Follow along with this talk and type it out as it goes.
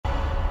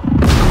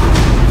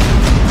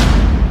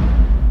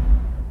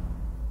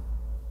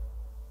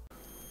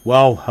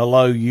Well,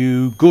 hello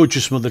you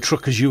gorgeous mother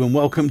truckers, you, and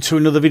welcome to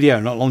another video.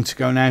 Not long to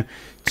go now.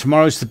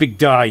 Tomorrow's the big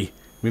day.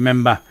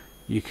 Remember,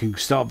 you can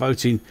start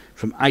voting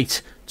from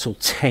 8 till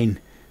 10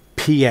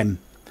 PM.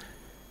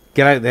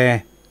 Get out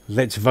there,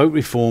 let's vote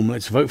reform,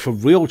 let's vote for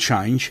real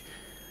change.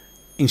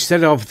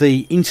 Instead of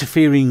the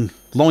interfering,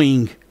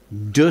 lying,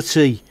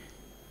 dirty,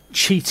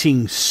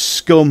 cheating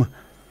scum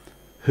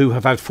who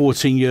have had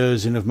 14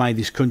 years and have made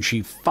this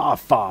country far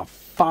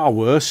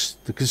worse,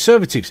 the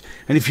Conservatives.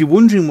 And if you're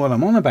wondering what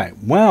I'm on about,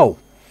 well,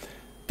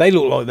 they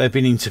look like they've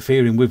been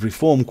interfering with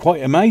reform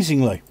quite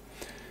amazingly.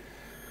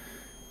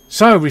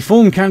 So,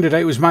 Reform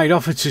candidate was made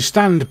offer to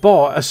stand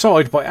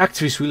aside by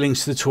activists with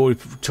links to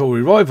the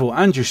Tory rival.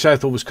 Andrew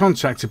Southall was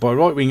contacted by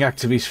right-wing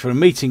activists for a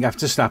meeting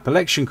after snap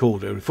election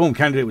called. A Reform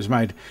candidate was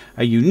made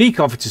a unique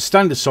offer to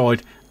stand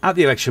aside at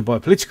the election by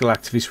political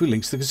activists with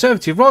links to the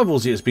Conservative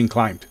rivals, it has been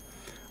claimed.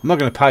 I'm not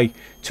going to pay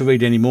to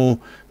read any more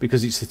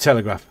because it's the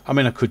Telegraph. I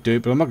mean, I could do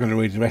it, but I'm not going to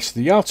read the rest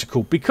of the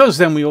article, because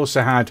then we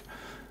also had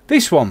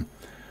this one,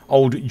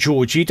 old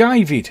Georgie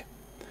David,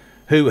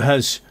 who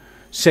has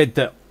said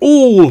that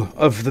all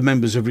of the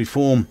members of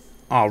Reform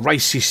are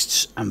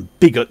racists and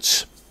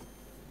bigots.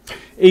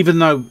 Even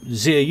though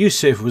Zia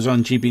Youssef was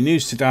on GB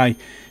News today,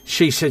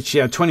 she said she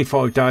had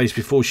 25 days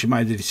before she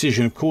made the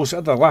decision, of course,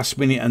 at the last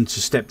minute, and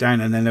to step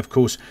down and then, of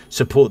course,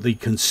 support the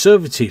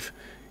Conservative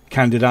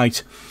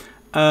candidate.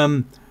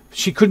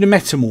 She couldn't have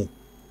met them all.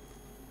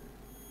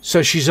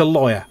 So she's a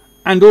liar.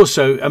 And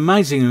also,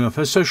 amazing enough,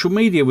 her social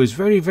media was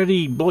very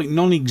like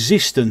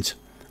non-existent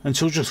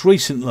until just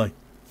recently.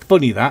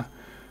 Funny that.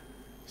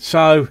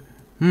 So,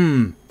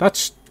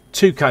 that's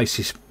two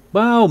cases.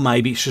 Well,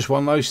 maybe it's just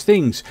one of those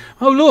things.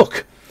 Oh,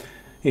 look,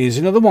 here's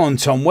another one.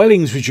 Tom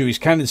Wellings withdrew his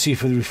candidacy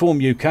for the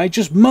Reform UK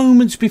just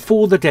moments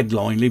before the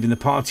deadline, leaving the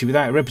party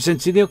without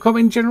representing the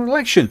upcoming general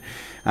election.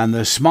 And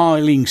the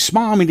smiling,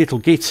 smarmy little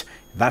git,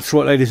 that's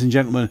right, ladies and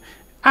gentlemen,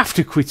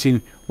 after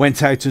quitting,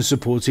 went out and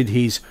supported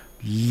his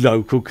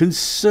local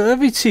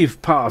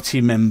Conservative Party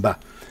member.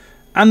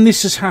 And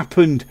this has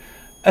happened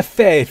a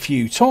fair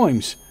few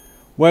times,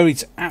 where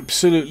it's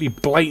absolutely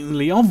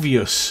blatantly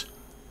obvious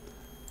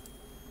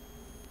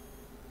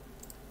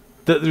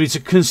that there is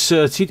a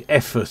concerted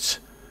effort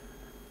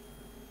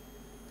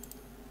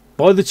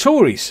by the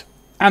Tories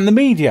and the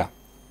media,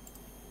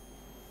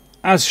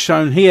 as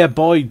shown here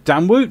by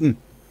Dan Wootton,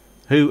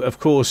 who of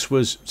course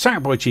was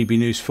sacked by GB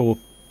News for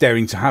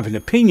daring to have an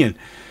opinion.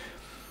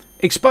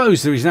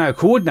 Exposed, there is now a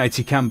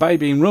coordinated campaign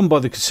being run by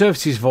the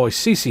Conservatives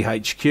Voice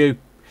CCHQ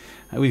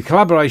with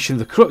collaboration of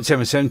the corrupt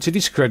MSM to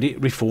discredit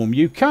Reform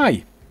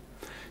UK.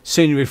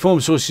 Senior Reform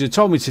sources have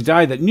told me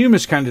today that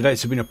numerous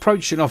candidates have been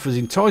approached and offered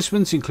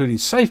enticements, including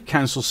safe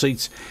council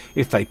seats,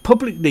 if they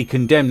publicly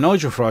condemn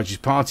Nigel Farage's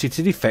party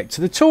to defect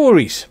to the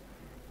Tories.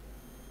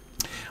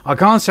 I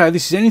can't say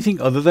this is anything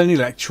other than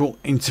electoral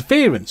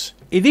interference.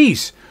 It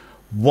is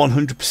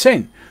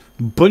 100%,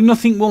 but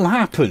nothing will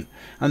happen.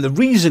 And the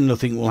reason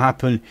nothing will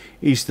happen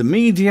is the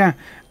media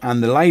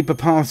and the Labour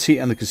Party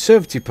and the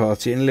Conservative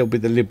Party and a little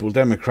bit the Liberal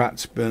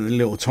Democrats, but a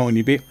little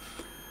tiny bit,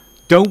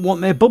 don't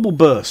want their bubble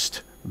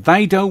burst.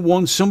 They don't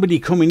want somebody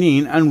coming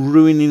in and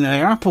ruining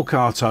their apple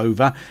cart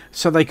over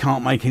so they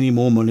can't make any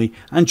more money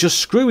and just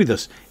screw with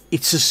us.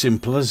 It's as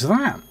simple as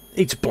that.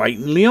 It's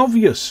blatantly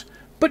obvious,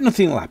 but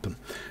nothing will happen.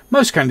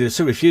 Most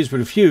candidates are refused, but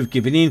a few have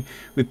given in,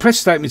 with press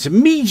statements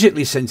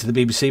immediately sent to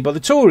the BBC by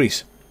the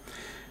Tories.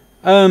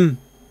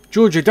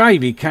 Georgia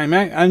David came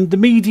out and the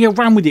media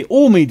ran with it.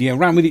 All media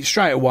ran with it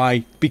straight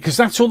away, because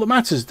that's all that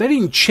matters. They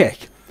didn't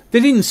check. They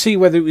didn't see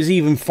whether it was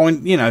even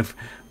fine,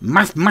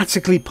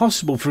 mathematically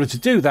possible for her to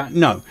do that.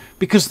 No,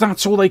 because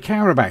that's all they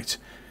care about.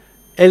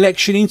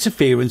 Election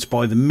interference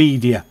by the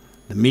media.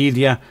 The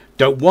media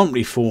don't want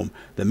reform.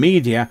 The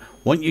media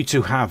want you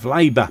to have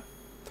Labour.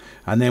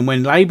 And then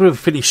when Labour have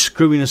finished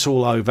screwing us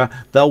all over,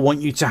 they'll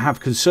want you to have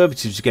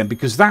Conservatives again,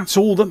 because that's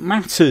all that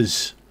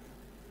matters.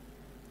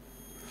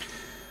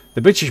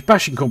 The British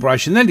Bashing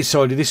Corporation then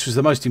decided this was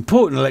the most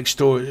important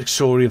election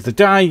story of the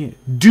day.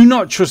 Do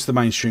not trust the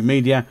mainstream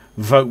media.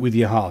 Vote with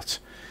your heart.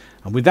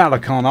 And with that, I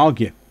can't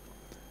argue.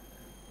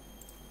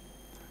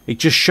 It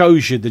just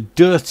shows you the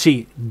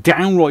dirty,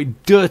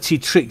 downright dirty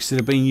tricks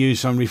that are being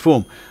used on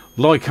reform.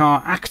 Like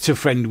our actor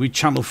friend with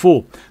Channel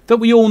 4, that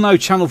we all know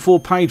Channel 4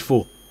 paid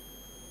for.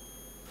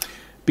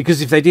 Because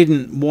if they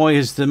didn't, why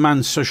has the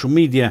man's social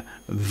media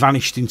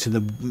vanished into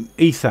the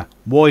ether?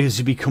 Why has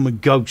he become a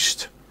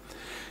ghost?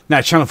 Now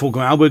Channel 4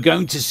 going, oh, we're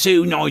going to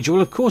sue Nigel.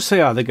 Well, of course they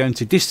are. They're going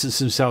to distance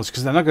themselves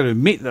because they're not going to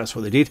admit that's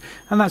what they did.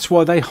 And that's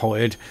why they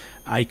hired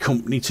a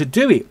company to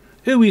do it,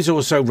 who is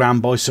also ran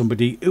by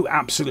somebody who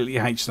absolutely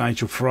hates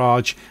Nigel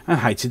Farage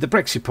and hated the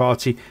Brexit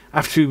Party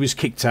after he was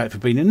kicked out for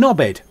being a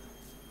knobhead.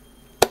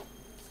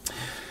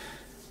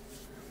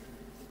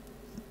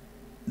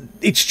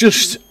 It's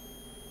just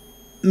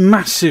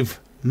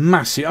massive.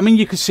 I mean,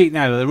 you can see it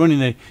now. They're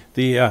running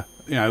the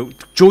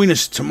join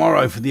us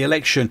tomorrow for the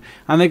election,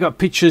 and they got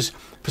pictures.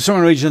 For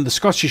some reason, the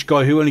Scottish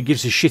guy who only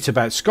gives a shit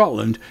about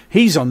Scotland,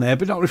 he's on there,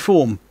 but not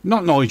Reform,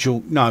 not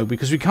Nigel. No,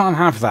 because we can't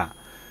have that.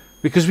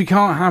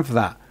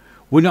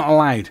 We're not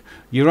allowed.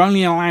 You're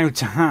only allowed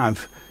to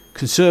have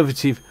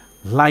Conservative,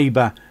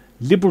 Labour,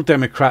 Liberal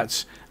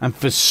Democrats, and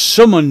for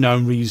some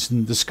unknown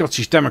reason, the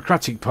Scottish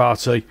Democratic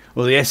Party,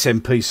 or the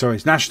SNP, sorry,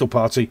 it's National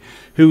Party,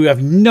 who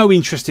have no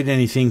interest in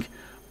anything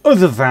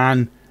other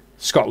than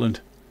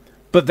Scotland.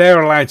 But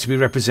they're allowed to be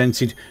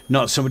represented,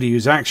 not somebody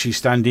who's actually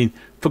standing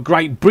for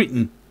Great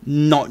Britain,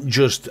 not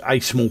just a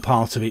small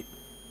part of it.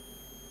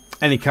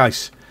 Any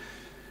case,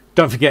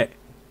 don't forget,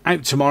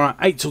 out tomorrow,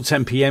 8 till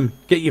 10 PM,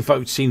 get your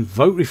votes in,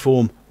 vote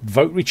reform,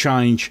 vote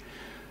rechange.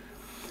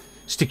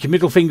 Stick your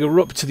middle finger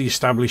up to the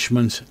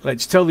establishment.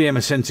 Let's tell the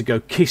MSN to go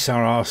kiss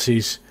our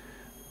arses,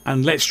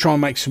 and let's try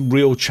and make some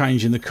real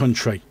change in the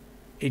country.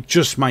 It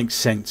just makes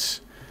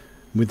sense.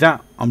 With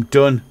that, I'm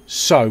done.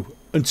 So,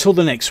 until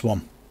the next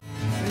one.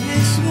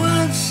 This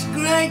once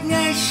great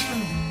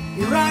nation,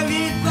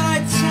 eroded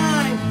by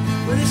time,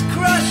 with its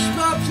crushed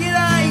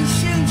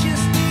population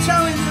just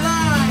towing the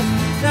line.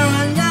 They're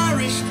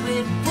malnourished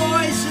with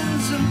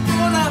poisons and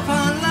brought up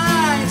on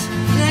lies.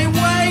 They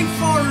wave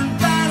foreign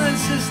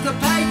banners as the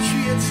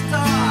patriots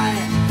die.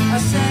 I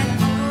said,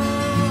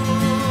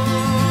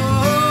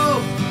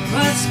 oh,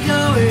 what's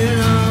going on?